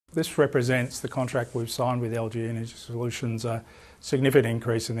This represents the contract we've signed with LG Energy Solutions, a significant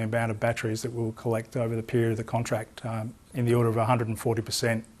increase in the amount of batteries that we'll collect over the period of the contract, in the order of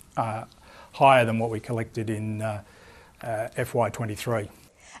 140% higher than what we collected in FY23.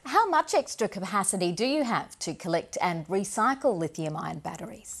 How much extra capacity do you have to collect and recycle lithium-ion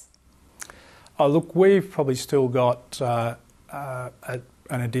batteries? Oh, look, we've probably still got an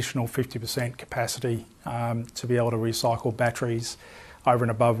additional 50% capacity to be able to recycle batteries over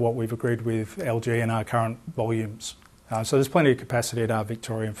and above what we've agreed with LG in our current volumes. So there's plenty of capacity at our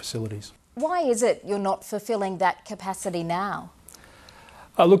Victorian facilities. Why is it you're not fulfilling that capacity now?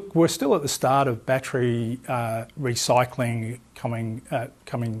 Look, we're still at the start of battery recycling coming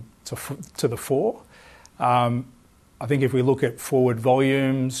to the fore. I think if we look at forward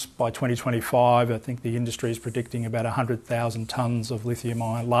volumes by 2025, I think the industry is predicting about 100,000 tonnes of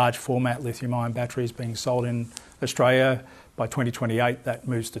lithium-ion, large format lithium-ion batteries being sold in Australia. By 2028, that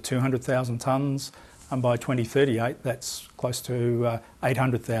moves to 200,000 tonnes, and by 2038, that's close to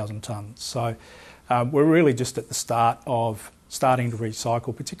 800,000 tonnes. So we're really just at the start of starting to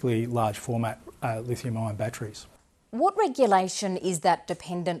recycle, particularly large format lithium-ion batteries. What regulation is that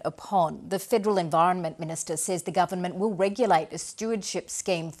dependent upon? The Federal Environment Minister says the government will regulate a stewardship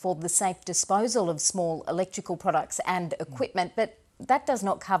scheme for the safe disposal of small electrical products and equipment, but that does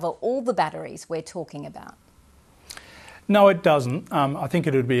not cover all the batteries we're talking about. No, it doesn't. I think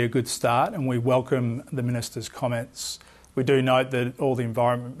it would be a good start, and we welcome the Minister's comments. We do note that all the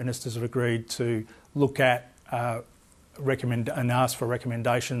Environment Ministers have agreed to look at and ask for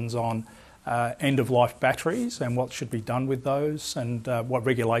recommendations on end-of-life batteries and what should be done with those, and what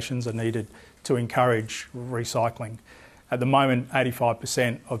regulations are needed to encourage recycling. At the moment,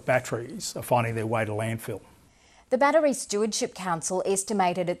 85% of batteries are finding their way to landfill. The Battery Stewardship Council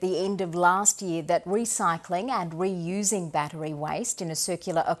estimated at the end of last year that recycling and reusing battery waste in a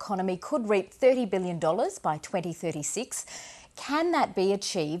circular economy could reap $30 billion by 2036. Can that be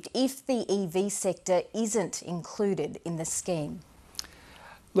achieved if the EV sector isn't included in the scheme?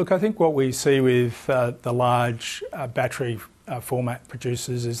 Look, I think what we see with the large battery format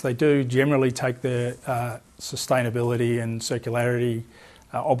producers is they do generally take their sustainability and circularity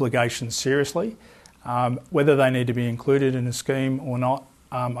obligations seriously. Whether they need to be included in a scheme or not,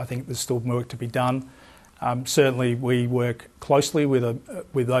 I think there's still work to be done. Certainly we work closely with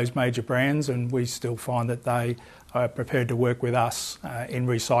those major brands, and we still find that they are prepared to work with us in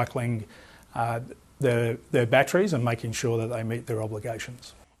recycling their batteries and making sure that they meet their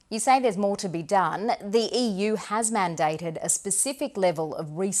obligations. You say there's more to be done. The EU has mandated a specific level of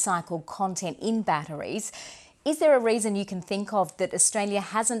recycled content in batteries. Is there a reason you can think of that Australia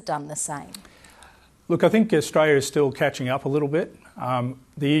hasn't done the same? Look, I think Australia is still catching up a little bit.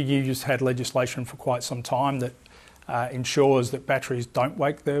 The EU just had legislation for quite some time that ensures that batteries don't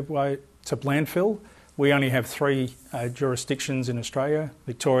make their way to landfill. We only have 3 jurisdictions in Australia,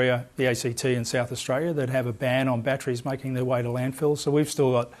 Victoria, the ACT and South Australia, that have a ban on batteries making their way to landfill. So we've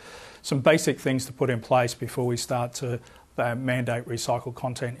still got some basic things to put in place before we start to mandate recycled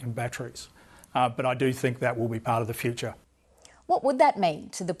content in batteries. But I do think that will be part of the future. What would that mean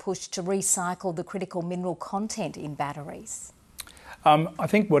to the push to recycle the critical mineral content in batteries? I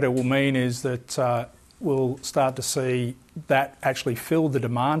think what it will mean is that we'll start to see that actually fill the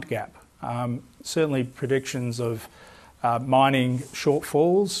demand gap. Certainly predictions of mining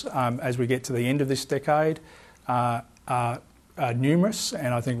shortfalls as we get to the end of this decade are numerous,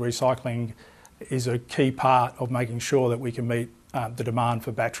 and I think recycling is a key part of making sure that we can meet the demand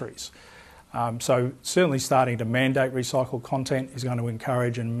for batteries. So certainly starting to mandate recycled content is going to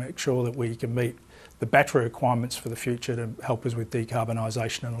encourage and make sure that we can meet the battery requirements for the future to help us with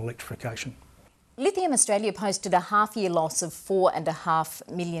decarbonisation and electrification. Lithium Australia posted a half-year loss of $4.5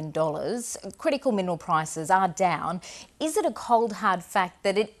 million. Critical mineral prices are down. Is it a cold, hard fact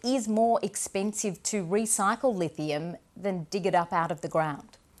that it is more expensive to recycle lithium than dig it up out of the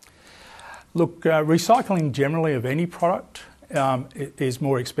ground? Look, recycling generally of any product is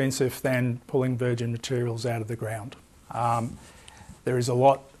more expensive than pulling virgin materials out of the ground. There is a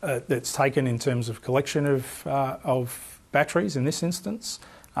lot that's taken in terms of collection of batteries in this instance,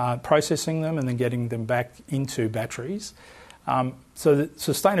 processing them and then getting them back into batteries. So that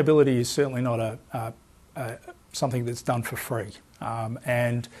sustainability is certainly not something that's done for free.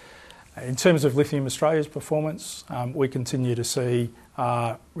 And in terms of Lithium Australia's performance, we continue to see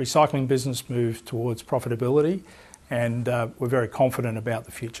recycling business move towards profitability, and we're very confident about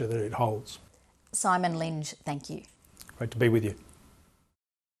the future that it holds. Simon Linge, thank you. Great to be with you.